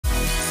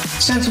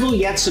Sensible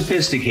yet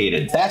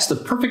sophisticated. That's the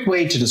perfect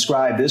way to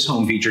describe this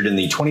home featured in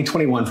the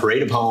 2021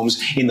 Parade of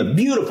Homes in the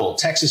beautiful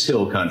Texas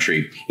Hill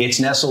Country. It's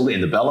nestled in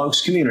the Belle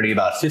Oaks community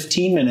about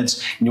 15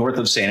 minutes north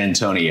of San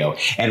Antonio.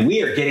 And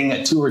we are getting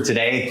a tour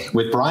today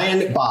with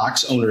Brian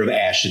Box, owner of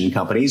Ashton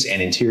Companies,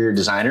 and interior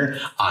designer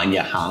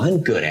Anya Hahn.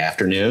 Good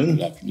afternoon.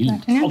 Good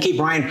afternoon. Okay,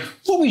 Brian,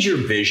 what was your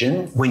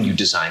vision when you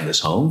designed this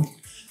home?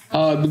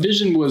 The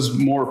vision was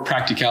more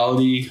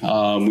practicality.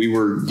 We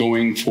were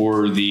going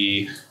for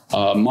the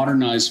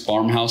modernized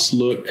farmhouse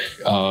look.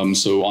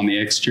 So on the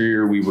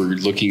exterior, we were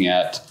looking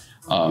at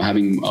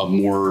having a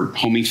more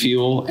homey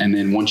feel. And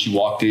then once you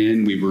walked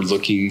in, we were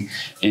looking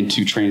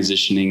into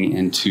transitioning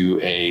into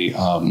a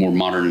more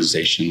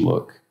modernization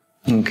look.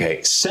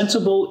 Okay,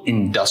 sensible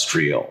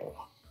industrial.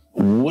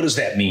 What does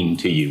that mean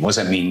to you? What does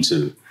that mean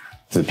to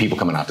the people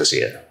coming out to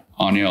see it?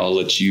 Anya, I'll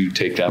let you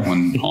take that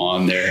one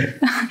on there.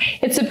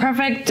 It's a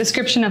perfect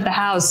description of the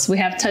house. We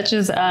have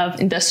touches of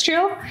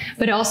industrial,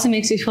 but it also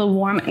makes you feel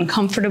warm and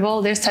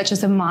comfortable. There's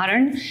touches of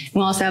modern.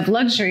 We also have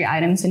luxury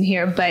items in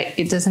here, but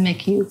it doesn't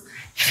make you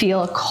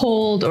feel a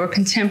cold or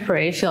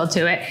contemporary feel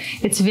to it.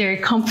 It's a very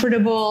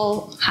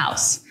comfortable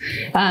house.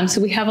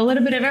 So we have a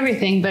little bit of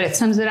everything, but it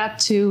sums it up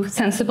to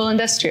sensible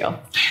industrial.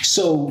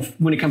 So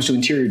when it comes to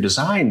interior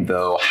design,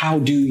 though, how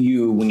do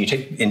you, when you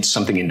take in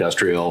something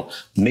industrial,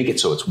 make it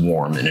so it's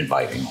warm and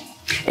inviting?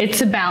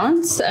 It's a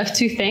balance of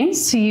two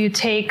things. So you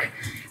take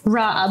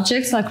raw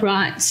objects like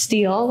raw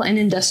steel and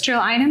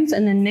industrial items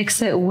and then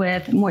mix it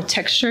with more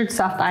textured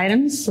soft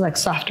items like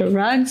softer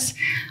rugs,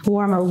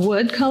 warmer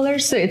wood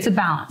colors. So it's a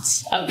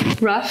balance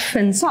of rough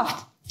and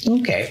soft.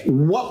 Okay.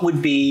 What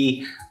would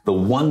be the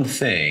one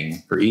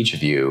thing for each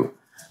of you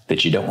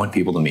that you don't want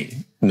people to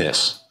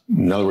miss?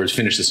 In other words,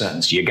 finish the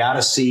sentence. You got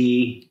to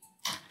see.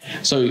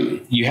 So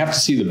you have to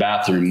see the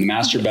bathroom. The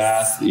master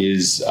bath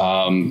is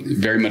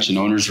very much an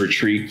owner's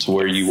retreat, to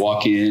where you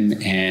walk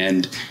in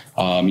and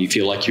you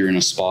feel like you're in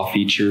a spa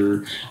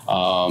feature.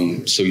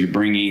 So you're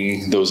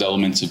bringing those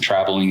elements of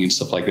traveling and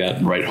stuff like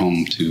that right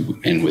home to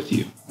and with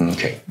you.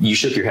 Okay. You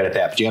shook your head at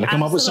that, but you got to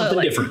come up with something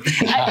different.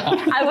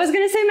 I was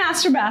going to say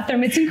master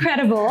bathroom. It's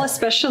incredible,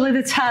 especially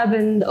the tub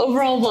and the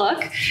overall look.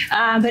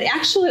 But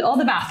actually all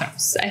the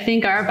bathrooms. I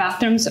think our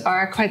bathrooms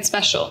are quite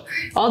special.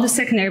 All the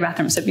secondary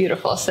bathrooms are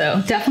beautiful.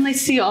 So definitely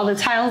see all the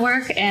tile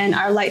work, and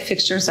our light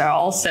fixtures are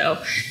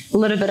also a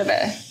little bit of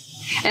a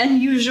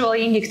unusual,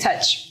 unique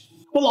touch.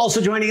 Well,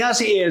 also joining us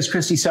is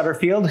Christy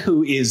Sutterfield,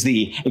 who is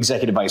the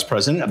Executive Vice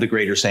President of the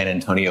Greater San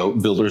Antonio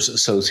Builders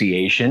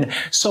Association.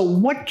 So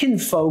what can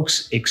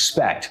folks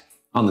expect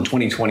on the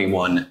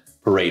 2021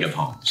 Parade of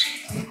Homes?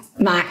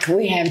 Mike,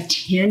 we have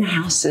 10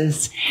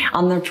 houses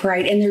on the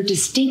parade, and they're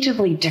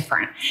distinctively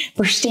different.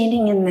 We're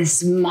standing in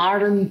this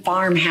modern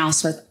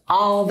farmhouse with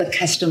all the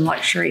custom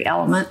luxury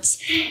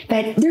elements,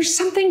 but there's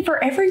something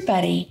for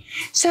everybody.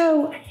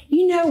 So,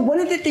 you know, one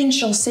of the things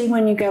you'll see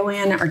when you go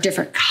in are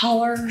different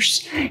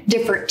colors,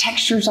 different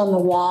textures on the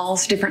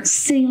walls, different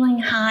ceiling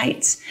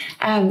heights.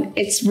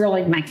 It's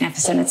really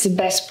magnificent. It's the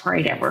best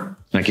parade ever.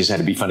 Like you said,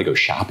 it'd be fun to go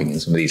shopping in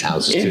some of these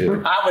houses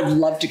too. I would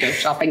love to go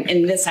shopping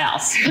in this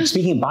house.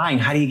 Speaking of buying,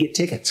 how do you get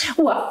tickets?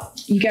 Well,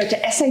 you go to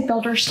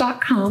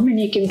sabuilders.com and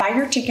you can buy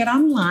your ticket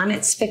online.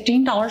 It's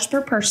 $15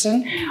 per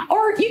person,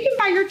 or you can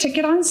buy your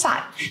ticket on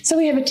site. So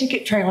we have a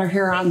ticket trailer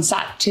here on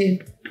site too.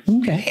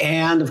 Okay.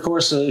 And of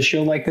course, a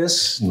show like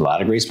this, a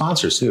lot of great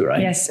sponsors too,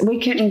 right? Yes, we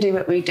couldn't do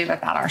what we do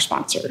without our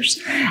sponsors.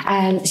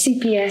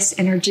 CPS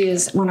Energy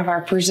is one of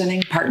our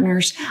presenting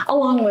partners,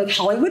 along with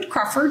Hollywood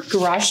Crawford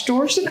Garage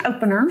Doors and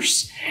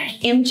Openers,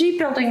 MG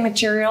Building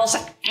Materials,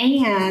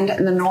 and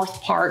the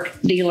North Park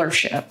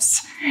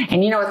dealerships.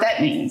 And you know what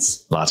that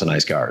means? Lots of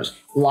nice cars.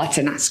 Lots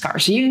of nice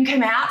cars. So you can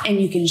come out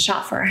and you can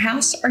shop for a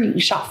house, or you can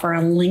shop for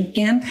a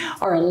Lincoln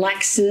or a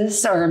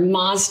Lexus or a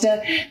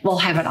Mazda. We'll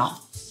have it all.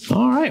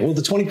 All right. Well,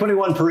 the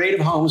 2021 Parade of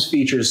Homes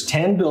features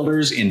 10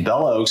 builders in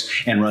Belle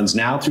Oaks and runs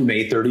now through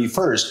May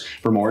 31st.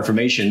 For more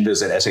information,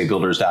 visit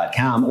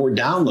sabuilders.com or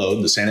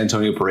download the San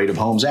Antonio Parade of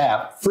Homes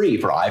app, free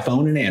for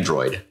iPhone and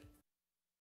Android.